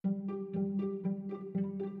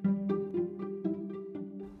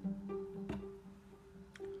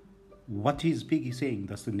What is Piggy saying?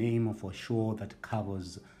 That's the name of a show that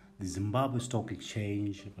covers the Zimbabwe Stock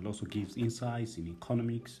Exchange, but also gives insights in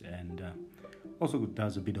economics and also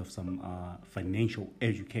does a bit of some financial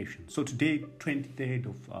education. So today,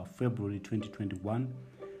 23rd of February 2021,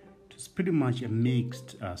 it's pretty much a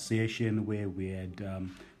mixed session where we had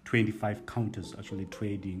 25 counters actually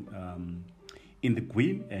trading in the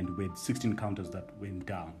green, and we had 16 counters that went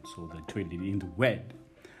down, so they traded in the red.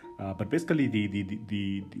 But basically,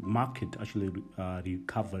 the market actually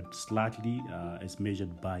recovered slightly as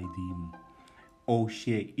measured by the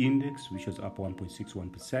all-share index, which was up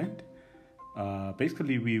 1.61%.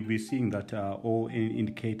 Basically, we're seeing that all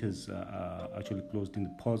indicators actually closed in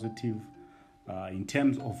the positive. In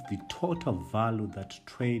terms of the total value that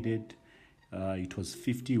traded, it was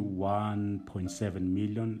 51.7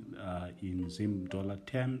 million in Zim dollar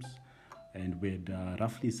terms, and with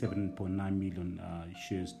roughly 7.9 million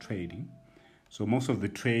shares trading. So most of the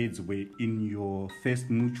trades were in your First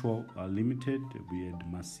Mutual Limited. We had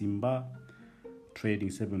Masimba trading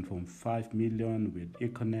 7.5 million with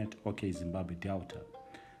Econet, OK Zimbabwe Delta.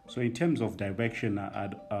 So in terms of direction,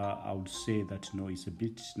 I would say that it's a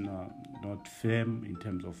bit not firm in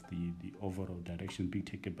terms of the overall direction being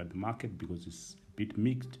taken by the market, because it's a bit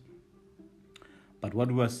mixed. But what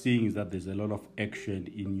we are seeing is that there's a lot of action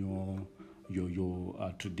in your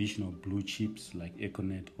traditional blue chips like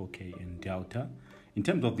Econet, OK, and Delta. In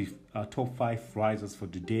terms of the top 5 risers for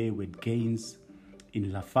today, with gains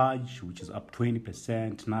in Lafarge, which is up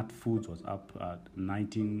 20%, Nat Foods was up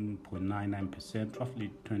 19.99%,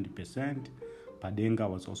 roughly 20%. Padenga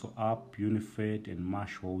was also up, Unifed and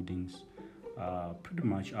Marsh Holdings pretty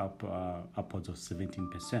much up upwards of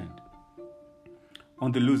 17%.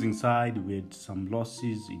 On the losing side, we had some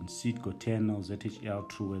losses in Citgo, Tenno, ZHL,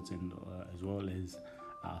 Truworths, and as well as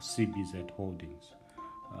CBZ Holdings.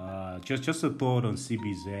 Just a thought on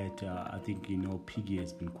CBZ. I think Piggy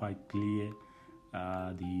has been quite clear.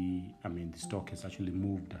 The stock has actually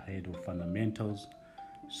moved ahead of fundamentals.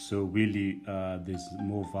 So really, there's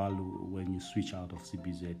more value when you switch out of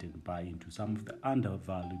CBZ and buy into some of the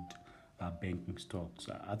undervalued banking stocks.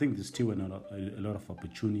 I think there's still a lot of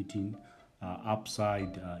opportunity.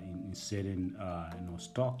 Upside in certain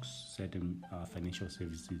stocks, certain financial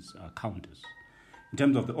services counters. In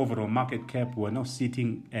terms of the overall market cap, we're now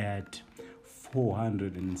sitting at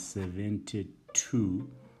 472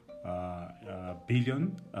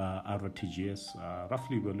 billion RTGS.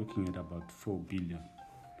 Roughly, we're looking at about $4 billion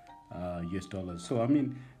US dollars. So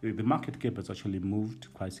the market cap has actually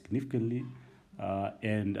moved quite significantly,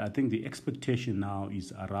 and I think the expectation now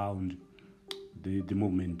is around the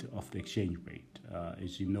movement of the exchange rate.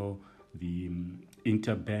 As you know, the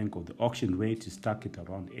interbank or the auction rate is stuck at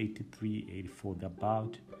around 83, 84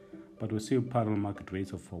 thereabout, but we see parallel market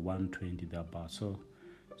rates of 120 thereabout. So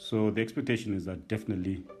the expectation is that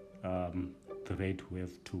definitely the rate will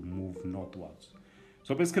have to move northwards.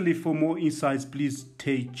 So basically, for more insights, please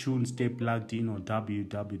stay tuned, stay plugged in on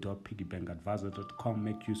www.piggybankadvisor.com.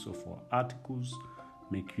 Make use of our articles,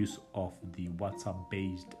 make use of the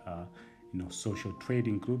WhatsApp-based social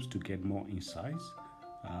trading groups to get more insights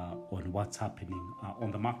on what's happening on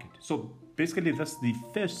the market. So basically, that's the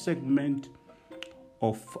first segment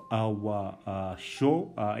of our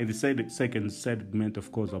show. In the second segment, of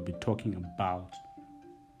course, I'll be talking about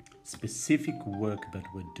specific work that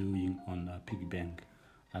we're doing on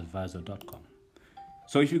piggybankadvisor.com.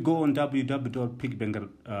 So if you go on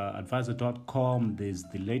www.piggybankadvisor.com, there's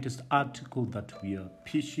the latest article that we are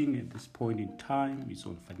pitching at this point in time. It's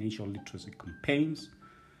on financial literacy campaigns.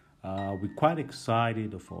 We're quite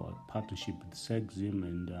excited of our partnership with SEGZIM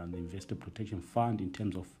and the Investor Protection Fund in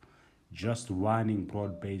terms of just running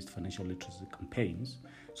broad-based financial literacy campaigns.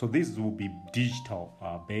 So this will be digital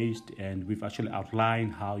based, and we've actually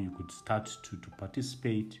outlined how you could start to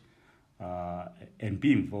participate and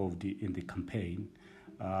be involved in the campaign.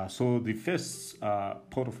 So the first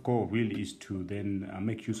port of call really is to then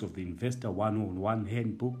make use of the Investor 101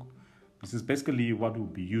 handbook. This is basically what we'll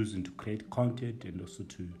be using to create content and also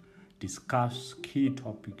to discuss key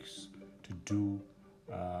topics to do,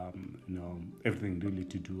 everything really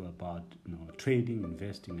to do about trading,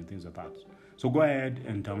 investing, and things like that. So go ahead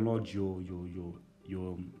and download your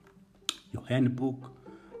handbook.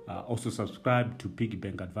 Also subscribe to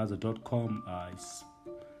piggybankadvisor.com. It's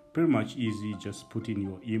pretty much easy. Just put in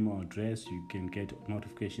your email address. You can get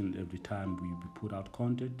notifications every time we put out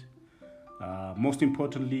content. Most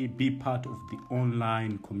importantly, be part of the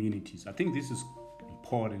online communities. I think this is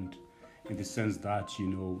important in the sense that,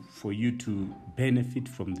 for you to benefit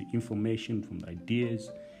from the information, from the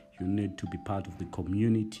ideas, you need to be part of the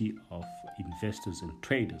community of investors and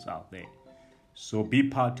traders out there. So be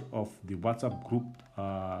part of the WhatsApp group.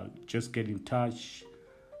 Just get in touch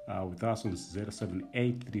with us on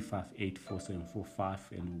 078-358-4745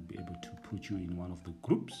 and we'll be able to put you in one of the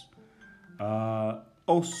groups.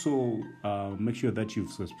 Also, make sure that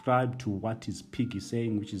you've subscribed to What is Piggy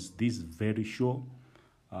Saying, which is this very show.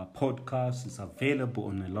 Podcast is available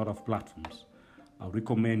on a lot of platforms. I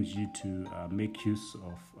recommend you to make use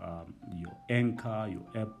of your Anchor, your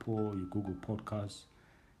Apple, your Google Podcasts,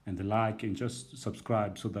 and the like, and just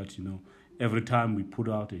subscribe so that every time we put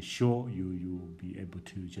out a show, you'll be able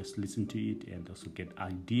to just listen to it and also get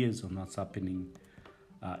ideas on what's happening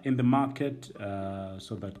in the market,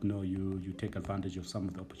 so that you take advantage of some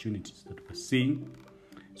of the opportunities that we're seeing.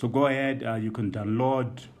 So go ahead, you can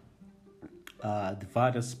download the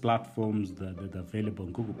various platforms that are available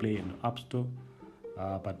on Google Play and App Store.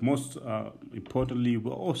 But most importantly,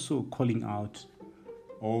 we're also calling out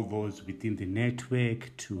all those within the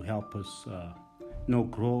network to help us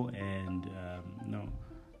grow and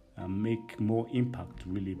make more impact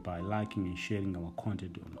really by liking and sharing our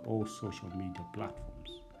content on all social media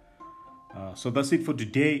platforms. So that's it for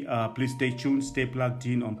today. Please stay tuned, stay plugged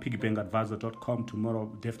in on piggybangadvisor.com. Tomorrow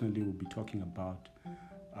definitely we'll be talking about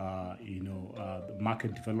the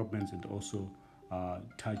market developments and also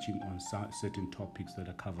touching on certain topics that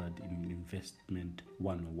are covered in Investment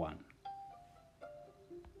 101.